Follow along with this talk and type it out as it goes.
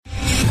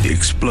the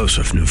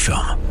explosive new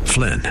film,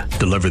 Flynn,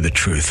 Deliver the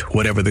Truth,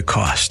 Whatever the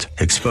Cost,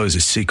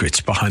 exposes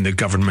secrets behind the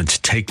government's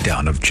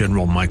takedown of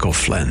General Michael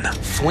Flynn.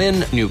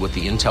 Flynn knew what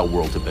the intel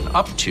world had been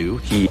up to.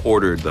 He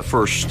ordered the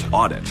first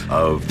audit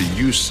of the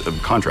use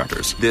of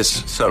contractors.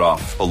 This set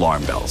off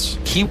alarm bells.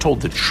 He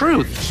told the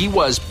truth. He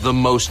was the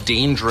most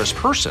dangerous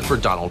person for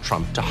Donald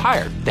Trump to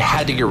hire. They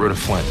had to get rid of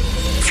Flynn.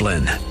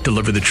 Flynn,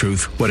 Deliver the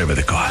Truth, Whatever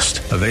the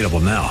Cost. Available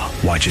now.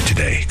 Watch it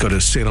today. Go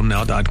to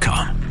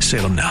salemnow.com.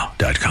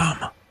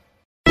 salemnow.com.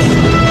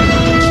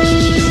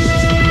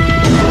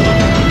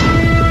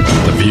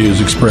 The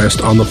views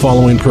expressed on the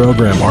following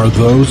program are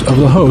those of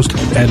the host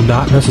and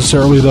not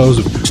necessarily those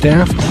of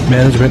staff,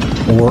 management,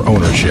 or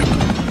ownership.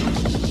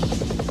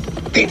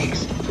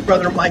 Greetings.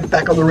 Brother Mike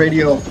back on the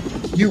radio.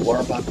 You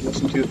are about to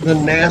listen to the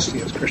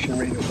nastiest Christian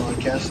radio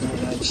broadcast in the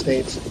United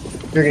States.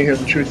 You're going to hear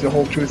the truth, the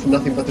whole truth, and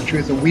nothing but the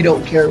truth, and we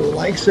don't care who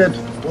likes it.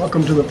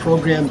 Welcome to the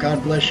program.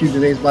 God bless you.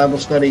 Today's Bible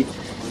study,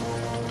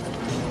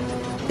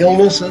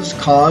 illnesses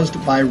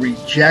caused by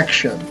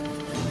rejection.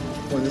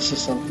 Boy, this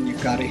is something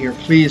you've got to hear.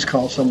 Please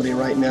call somebody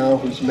right now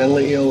who's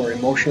mentally ill or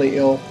emotionally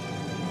ill.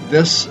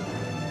 This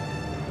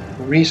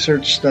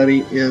research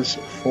study is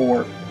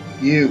for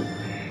you.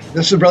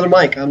 This is Brother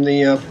Mike. I'm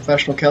the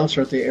professional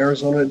counselor at the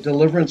Arizona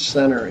Deliverance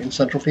Center in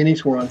Central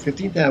Phoenix. We're on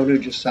 15th Avenue,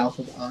 just south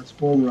of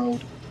Osborne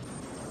Road,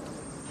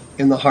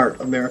 in the heart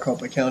of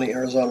Maricopa County,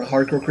 Arizona.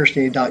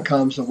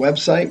 HardcoreChristianity.com is the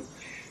website.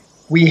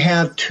 We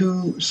have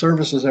 2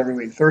 services every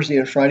week, Thursday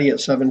and Friday at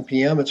 7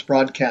 p.m. It's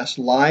broadcast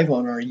live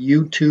on our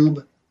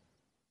YouTube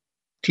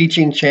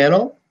teaching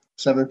channel,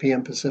 7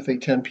 p.m.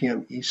 Pacific, 10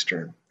 p.m.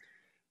 Eastern.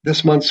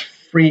 This month's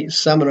free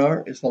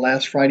seminar is the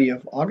last Friday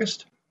of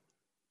August,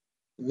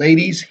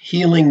 Ladies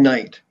Healing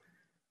Night.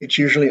 It's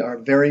usually our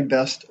very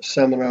best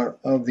seminar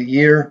of the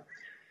year.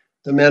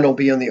 The men will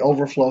be in the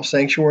overflow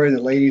sanctuary.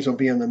 The ladies will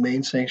be in the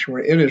main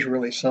sanctuary. It is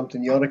really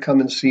something. You ought to come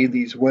and see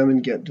these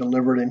women get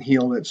delivered and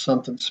healed. It's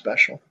something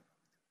special.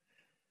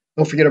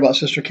 Don't forget about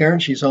Sister Karen.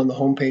 She's on the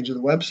homepage of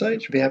the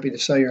website. She'll be happy to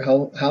sell your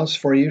house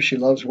for you. She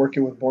loves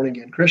working with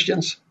born-again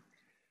Christians.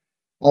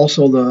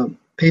 Also, the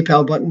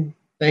PayPal button.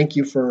 Thank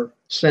you for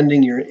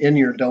sending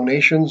your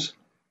donations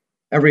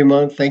every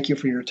month. Thank you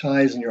for your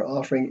tithes and your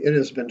offering. It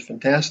has been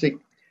fantastic.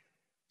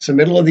 It's the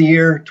middle of the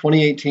year,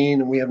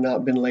 2018, and we have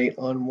not been late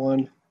on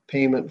one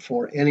payment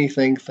for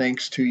anything,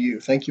 thanks to you.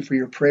 Thank you for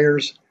your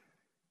prayers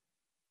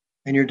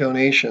and your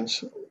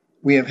donations.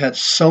 We have had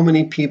so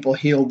many people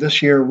healed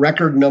this year,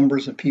 record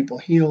numbers of people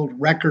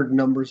healed, record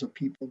numbers of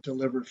people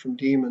delivered from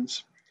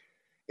demons.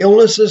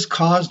 Illnesses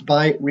caused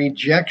by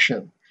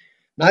rejection.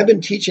 And I've been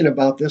teaching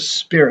about this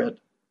spirit,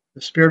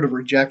 the spirit of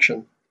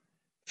rejection,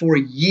 for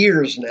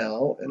years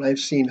now, and I've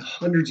seen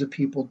hundreds of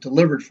people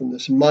delivered from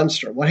this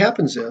monster. What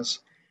happens is,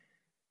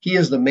 he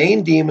is the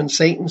main demon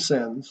Satan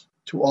sends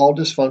to all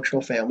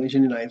dysfunctional families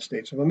in the United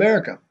States of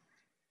America.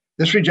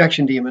 This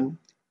rejection demon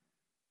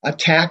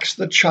attacks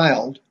the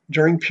child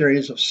during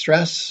periods of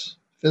stress,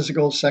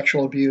 physical,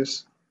 sexual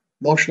abuse,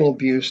 emotional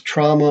abuse,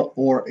 trauma,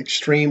 or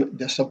extreme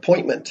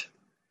disappointment.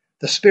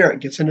 The spirit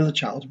gets into the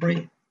child's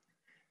brain.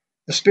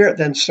 The spirit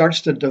then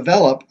starts to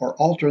develop or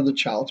alter the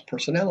child's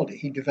personality.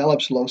 He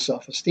develops low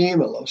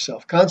self-esteem, a low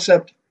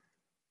self-concept.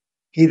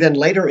 He then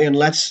later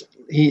lets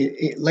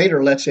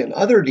in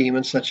other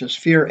demons such as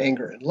fear,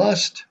 anger, and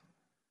lust.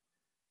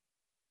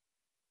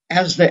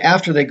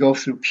 After they go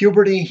through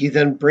puberty, he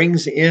then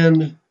brings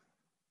in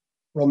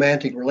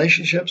romantic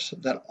relationships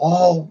that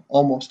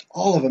almost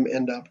all of them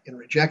end up in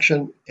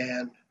rejection,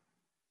 and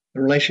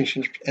the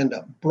relationships end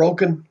up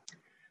broken.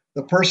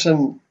 The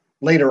person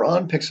later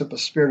on picks up a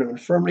spirit of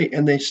infirmity,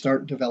 and they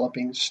start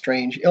developing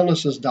strange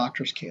illnesses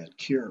doctors can't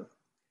cure.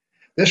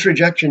 This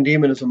rejection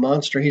demon is a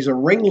monster. He's a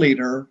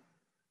ringleader.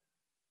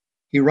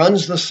 He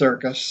runs the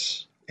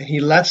circus, and he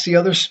lets the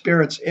other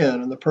spirits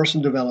in, and the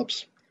person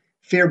develops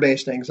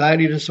fear-based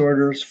anxiety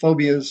disorders,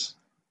 phobias,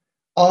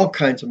 all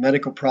kinds of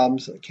medical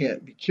problems that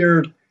can't be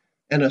cured,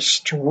 and a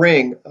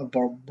string of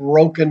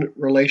broken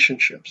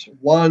relationships.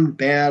 One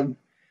bad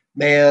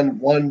man,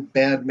 one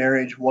bad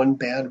marriage, one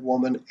bad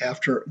woman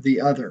after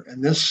the other.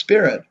 And this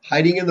spirit,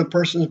 hiding in the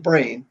person's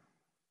brain,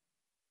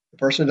 the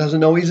person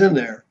doesn't know he's in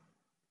there,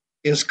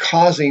 is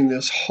causing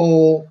this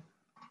whole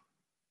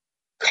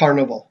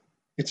carnival.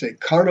 It's a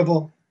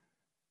carnival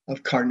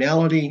of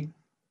carnality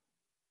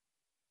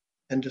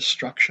and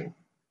destruction.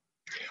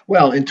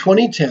 Well, in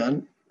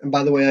 2010, and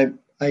by the way,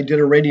 I did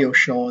a radio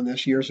show on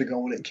this years ago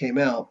when it came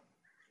out.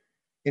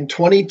 In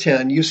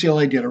 2010,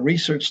 UCLA did a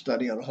research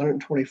study on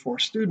 124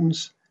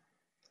 students,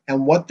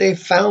 and what they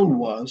found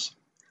was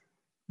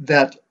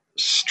that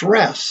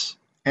stress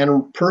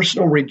and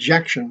personal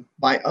rejection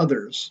by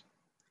others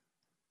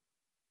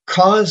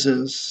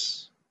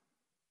causes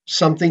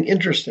something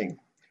interesting.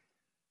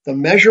 The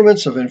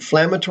measurements of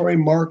inflammatory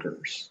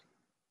markers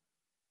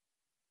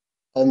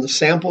on the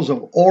samples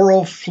of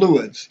oral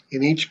fluids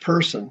in each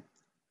person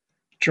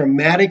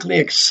dramatically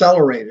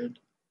accelerated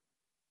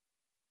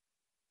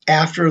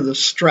after the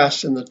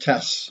stress in the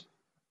tests,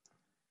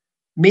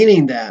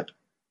 meaning that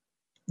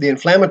the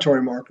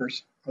inflammatory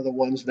markers are the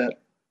ones that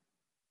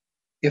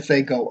if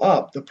they go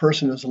up, the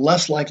person is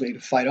less likely to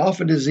fight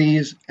off a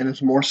disease and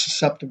is more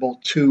susceptible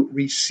to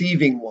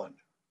receiving one.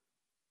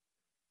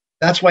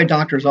 That's why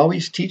doctors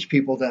always teach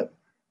people that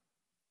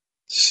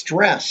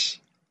stress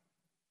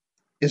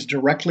is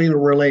directly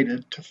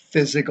related to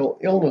physical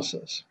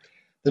illnesses.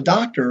 The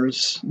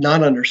doctors,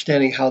 not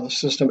understanding how the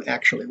system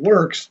actually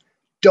works,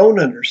 don't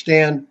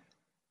understand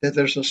that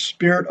there's a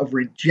spirit of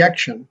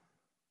rejection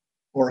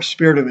or a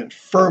spirit of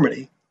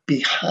infirmity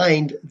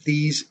behind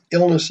these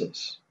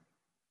illnesses.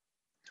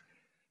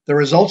 The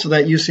results of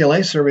that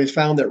UCLA survey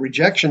found that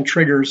rejection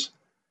triggers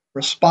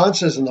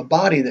responses in the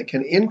body that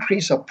can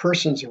increase a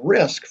person's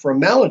risk for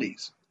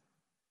maladies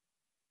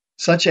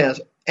such as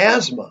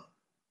asthma,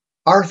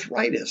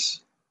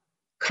 arthritis,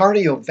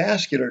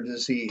 cardiovascular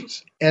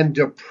disease, and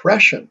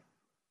depression.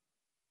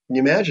 Can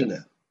you imagine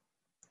that?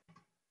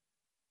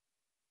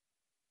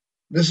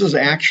 This is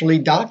actually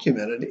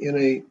documented in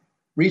a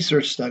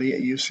research study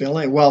at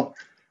UCLA. Well,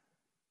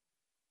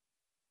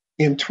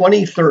 in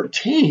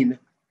 2013,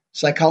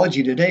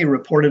 Psychology Today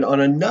reported on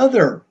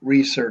another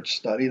research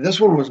study. This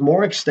one was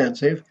more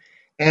extensive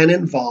and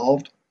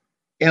involved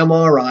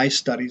MRI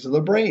studies of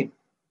the brain.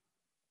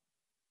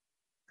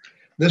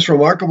 This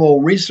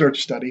remarkable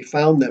research study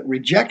found that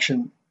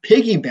rejection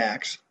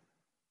piggybacks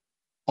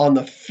on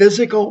the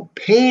physical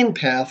pain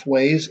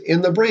pathways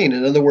in the brain.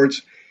 In other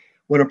words,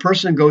 when a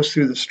person goes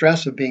through the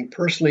stress of being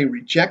personally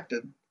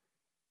rejected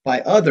by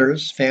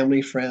others,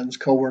 family, friends,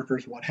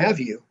 coworkers, what have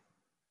you,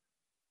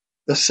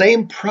 the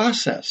same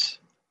process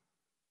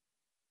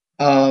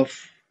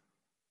of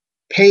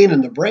pain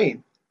in the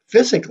brain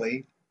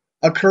physically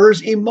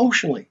occurs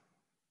emotionally.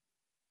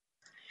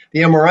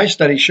 The MRI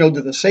study showed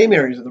that the same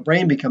areas of the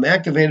brain become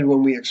activated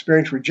when we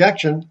experience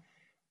rejection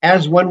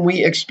as when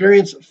we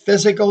experience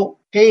physical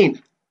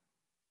pain.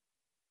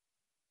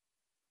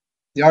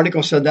 The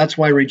article said that's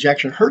why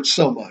rejection hurts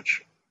so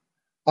much.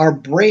 Our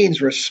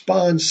brains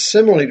respond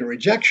similarly to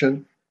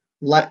rejection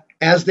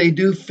as they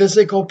do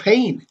physical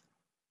pain.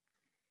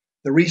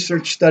 The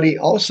research study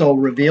also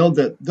revealed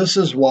that this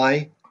is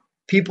why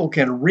people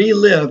can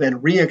relive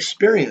and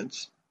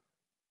re-experience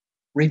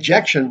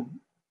rejection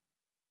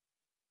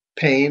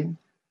pain,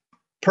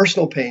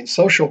 personal pain,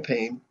 social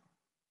pain,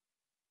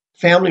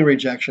 family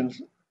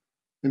rejections,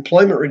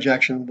 employment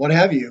rejection, what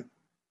have you,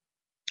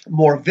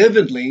 more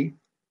vividly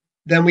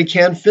than we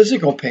can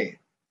physical pain.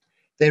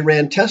 They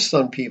ran tests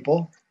on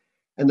people,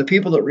 and the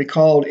people that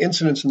recalled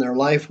incidents in their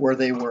life where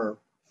they were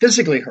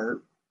physically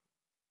hurt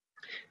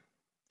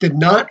did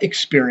not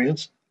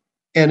experience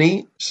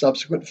any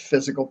subsequent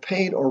physical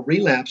pain or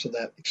relapse of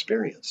that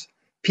experience.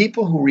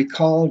 People who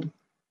recalled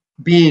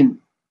being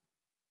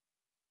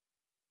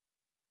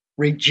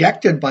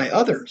rejected by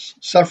others,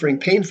 suffering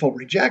painful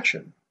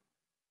rejection,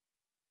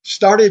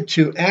 started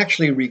to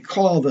actually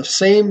recall the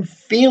same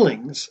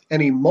feelings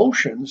and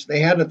emotions they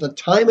had at the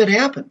time it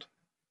happened,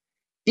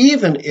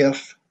 even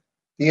if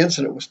the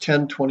incident was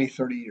 10, 20,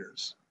 30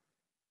 years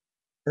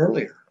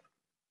earlier.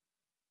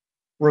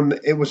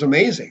 It was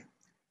amazing.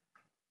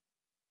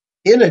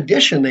 In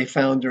addition, they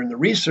found during the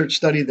research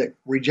study that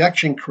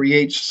rejection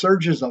creates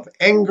surges of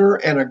anger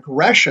and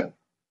aggression.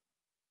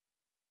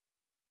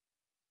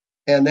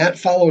 And that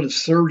followed a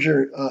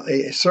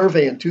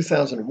survey in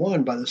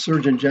 2001 by the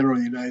Surgeon General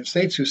of the United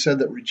States, who said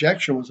that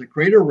rejection was a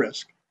greater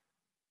risk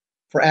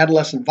for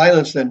adolescent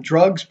violence than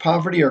drugs,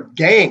 poverty, or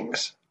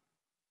gangs.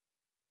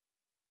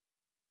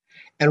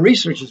 And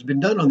research has been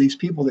done on these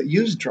people that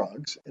use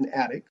drugs and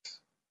addicts,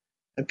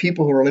 and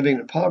people who are living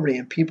in poverty,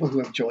 and people who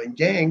have joined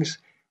gangs.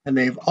 And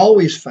they've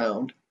always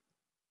found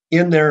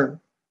in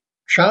their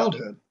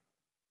childhood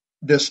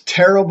this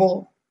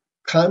terrible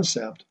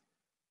concept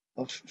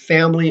of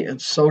family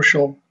and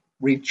social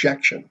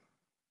rejection.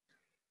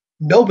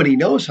 Nobody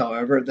knows,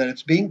 however, that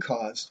it's being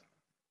caused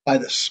by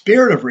the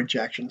spirit of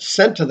rejection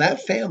sent to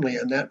that family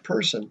and that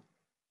person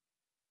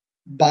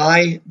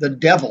by the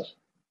devil.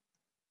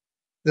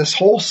 This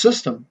whole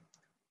system,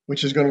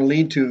 which is going to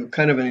lead to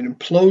kind of an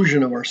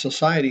implosion of our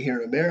society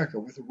here in America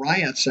with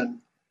riots and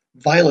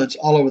violence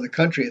all over the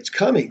country. It's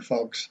coming,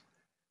 folks.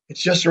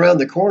 It's just around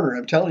the corner,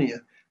 I'm telling you.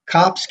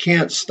 Cops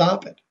can't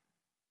stop it.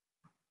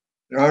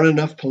 There aren't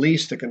enough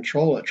police to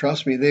control it.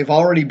 Trust me, they've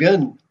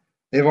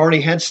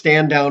already had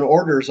stand-down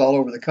orders all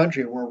over the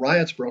country where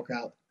riots broke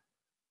out.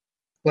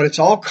 But it's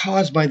all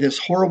caused by this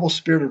horrible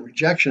spirit of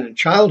rejection in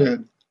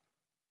childhood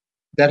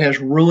that has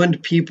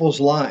ruined people's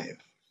lives.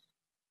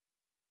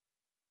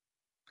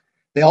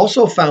 They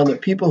also found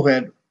that people who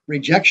had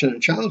rejection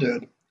in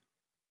childhood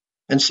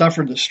and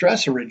suffered the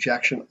stress of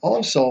rejection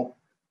also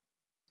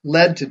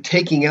led to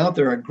taking out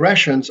their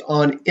aggressions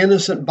on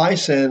innocent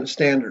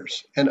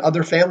bystanders and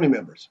other family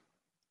members.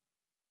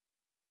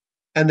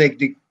 And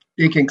they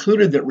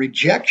concluded that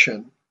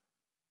rejection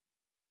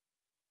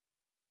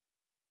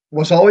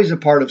was always a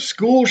part of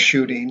school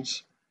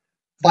shootings,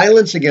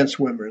 violence against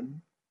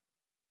women,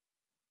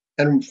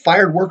 and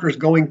fired workers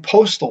going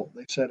postal,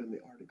 they said in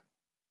the article.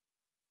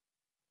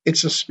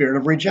 It's a spirit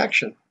of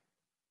rejection.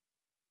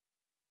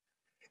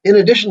 In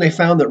addition, they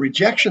found that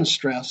rejection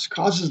stress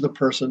causes the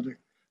person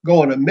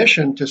go on a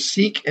mission to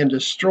seek and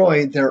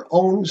destroy their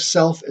own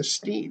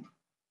self-esteem.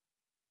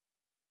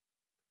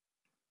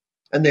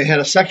 And they had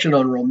a section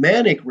on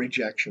romantic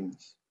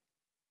rejections,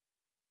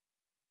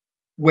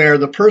 where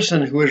the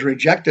person who is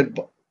rejected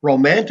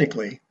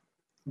romantically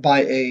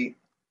by a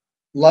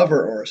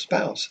lover or a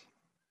spouse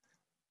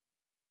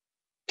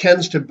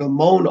tends to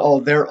bemoan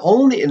all their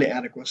own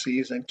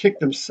inadequacies and kick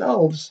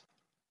themselves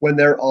when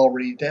they're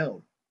already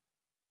down.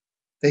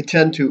 They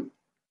tend to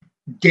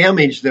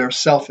damage their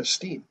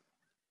self-esteem.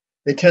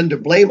 They tend to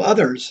blame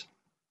others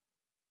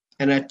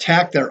and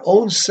attack their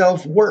own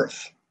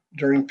self-worth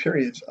during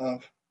periods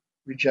of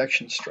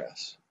rejection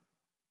stress.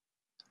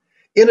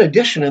 In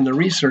addition, in the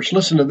research,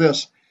 listen to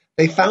this,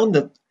 they found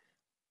that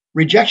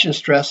rejection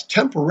stress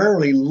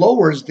temporarily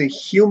lowers the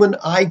human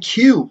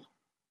IQ.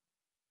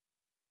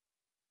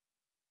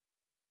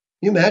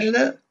 Can you imagine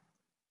that?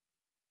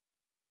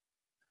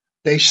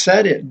 They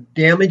said it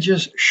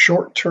damages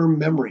short-term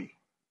memory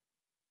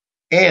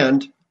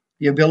and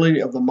the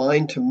ability of the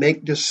mind to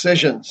make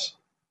decisions.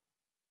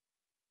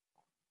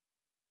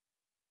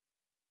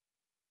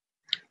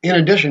 In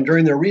addition,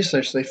 during their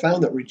research, they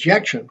found that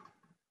rejection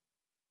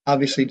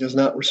obviously does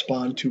not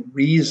respond to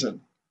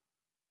reason.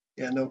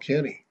 Yeah, no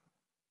kidding.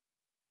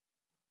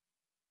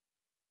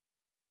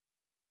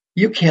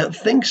 You can't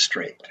think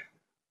straight.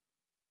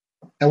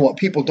 And what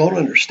people don't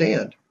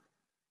understand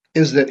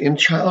is that in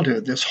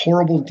childhood, this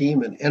horrible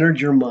demon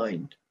entered your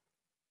mind,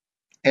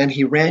 and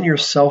he ran your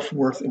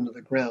self-worth into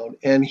the ground,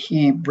 and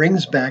he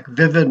brings back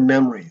vivid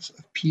memories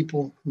of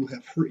people who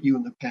have hurt you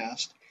in the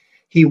past.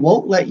 He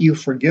won't let you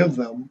forgive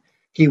them.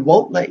 He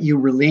won't let you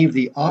relieve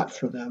the ought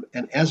for them.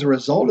 And as a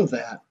result of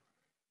that,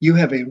 you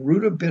have a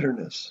root of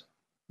bitterness.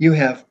 You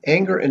have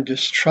anger and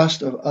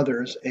distrust of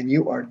others, and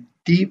you are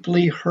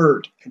deeply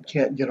hurt and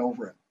can't get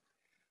over it.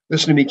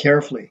 Listen to me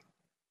carefully.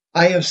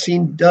 I have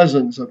seen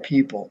dozens of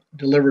people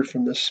delivered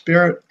from the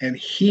Spirit and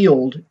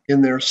healed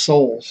in their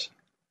souls.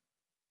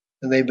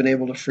 And they've been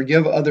able to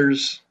forgive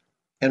others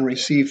and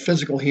receive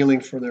physical healing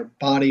for their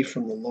body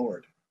from the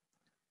Lord.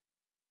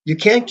 You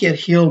can't get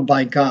healed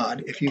by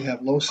God if you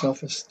have low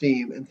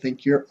self-esteem and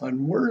think you're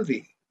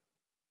unworthy.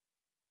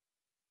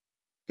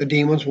 The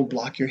demons will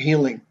block your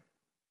healing.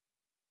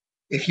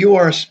 If you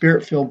are a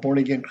Spirit-filled,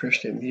 born-again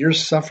Christian, you're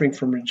suffering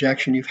from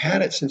rejection, you've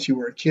had it since you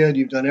were a kid,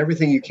 you've done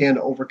everything you can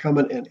to overcome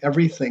it, and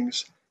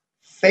everything's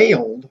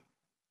failed,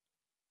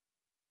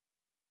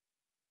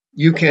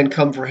 you can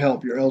come for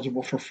help. You're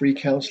eligible for free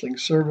counseling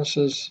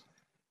services,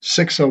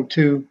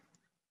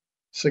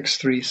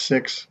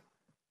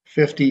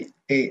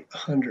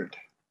 602-636-5800.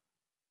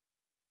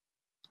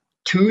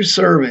 2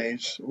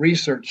 surveys,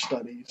 research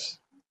studies,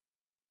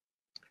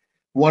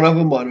 one of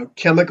them on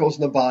chemicals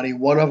in the body,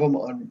 one of them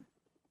on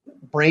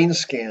brain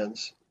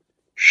scans,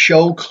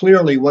 show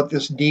clearly what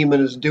this demon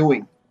is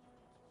doing.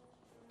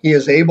 He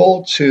is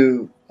able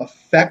to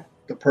affect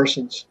the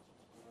person's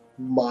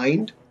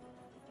mind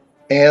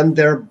and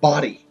their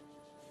body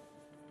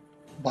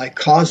by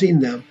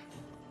causing them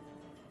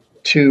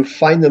to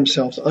find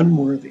themselves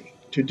unworthy,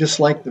 to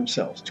dislike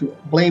themselves, to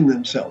blame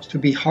themselves, to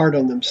be hard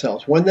on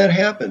themselves. When that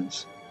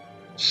happens,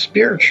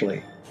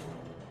 spiritually,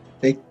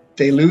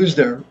 they lose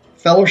their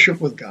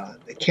fellowship with God.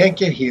 They can't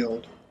get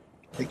healed.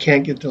 They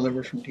can't get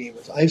delivered from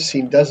demons. I've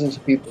seen dozens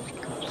of people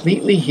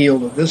completely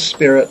healed of this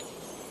spirit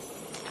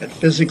and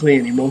physically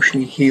and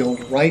emotionally healed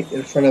right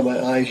in front of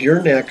my eyes.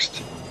 You're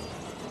next.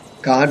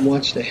 God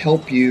wants to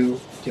help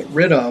you get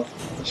rid of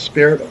the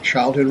spirit of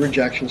childhood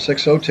rejection.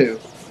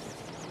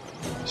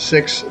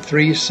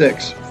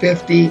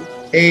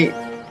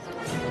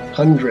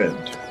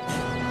 602-636-5800.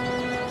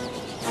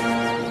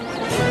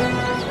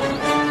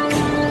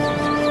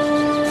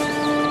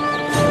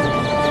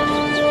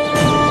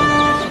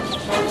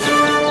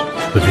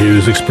 The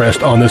views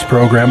expressed on this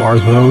program are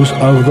those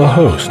of the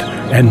host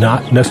and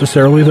not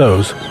necessarily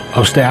those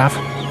of staff,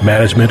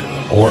 management,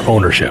 or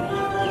ownership.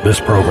 This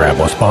program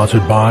was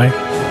sponsored by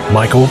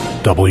Michael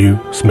W.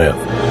 Smith.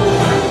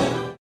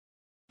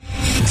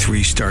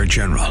 3-star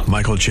General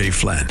Michael J.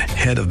 Flynn,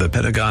 head of the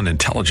Pentagon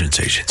Intelligence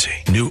Agency,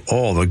 knew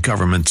all the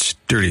government's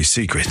dirty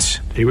secrets.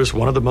 He was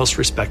one of the most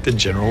respected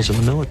generals in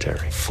the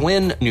military.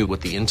 Flynn knew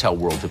what the intel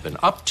world had been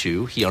up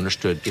to. He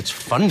understood its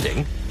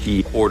funding.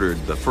 He ordered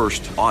the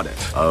first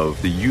audit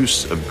of the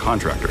use of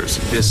contractors.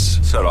 This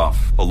set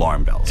off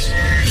alarm bells.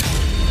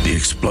 The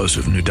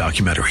explosive new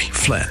documentary,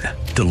 Flynn,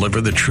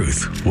 Deliver the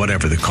Truth,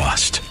 Whatever the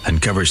Cost,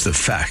 uncovers the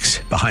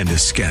facts behind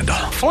this scandal.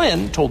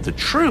 Flynn told the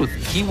truth.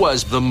 He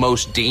was the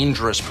most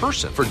dangerous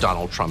person for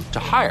Donald Trump to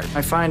hire.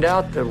 I find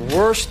out the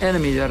worst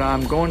enemy that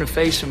I'm going to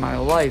face in my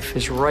life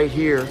is right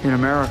here in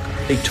America.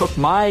 They took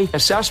my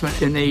assessment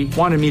and they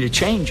wanted me to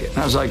change it. And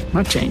I was like, I'm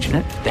not changing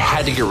it. They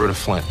had to get rid of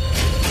Flynn.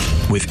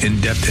 With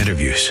in-depth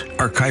interviews,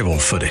 archival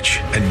footage,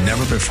 and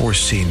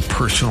never-before-seen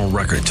personal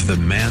records of the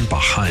man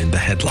behind the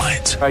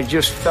headlines. I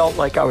just felt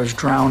like I was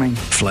drowning.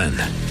 Flynn,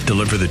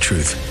 Deliver the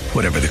Truth,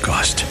 Whatever the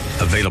Cost.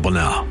 Available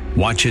now.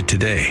 Watch it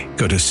today.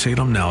 Go to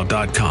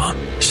salemnow.com.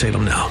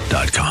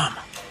 salemnow.com.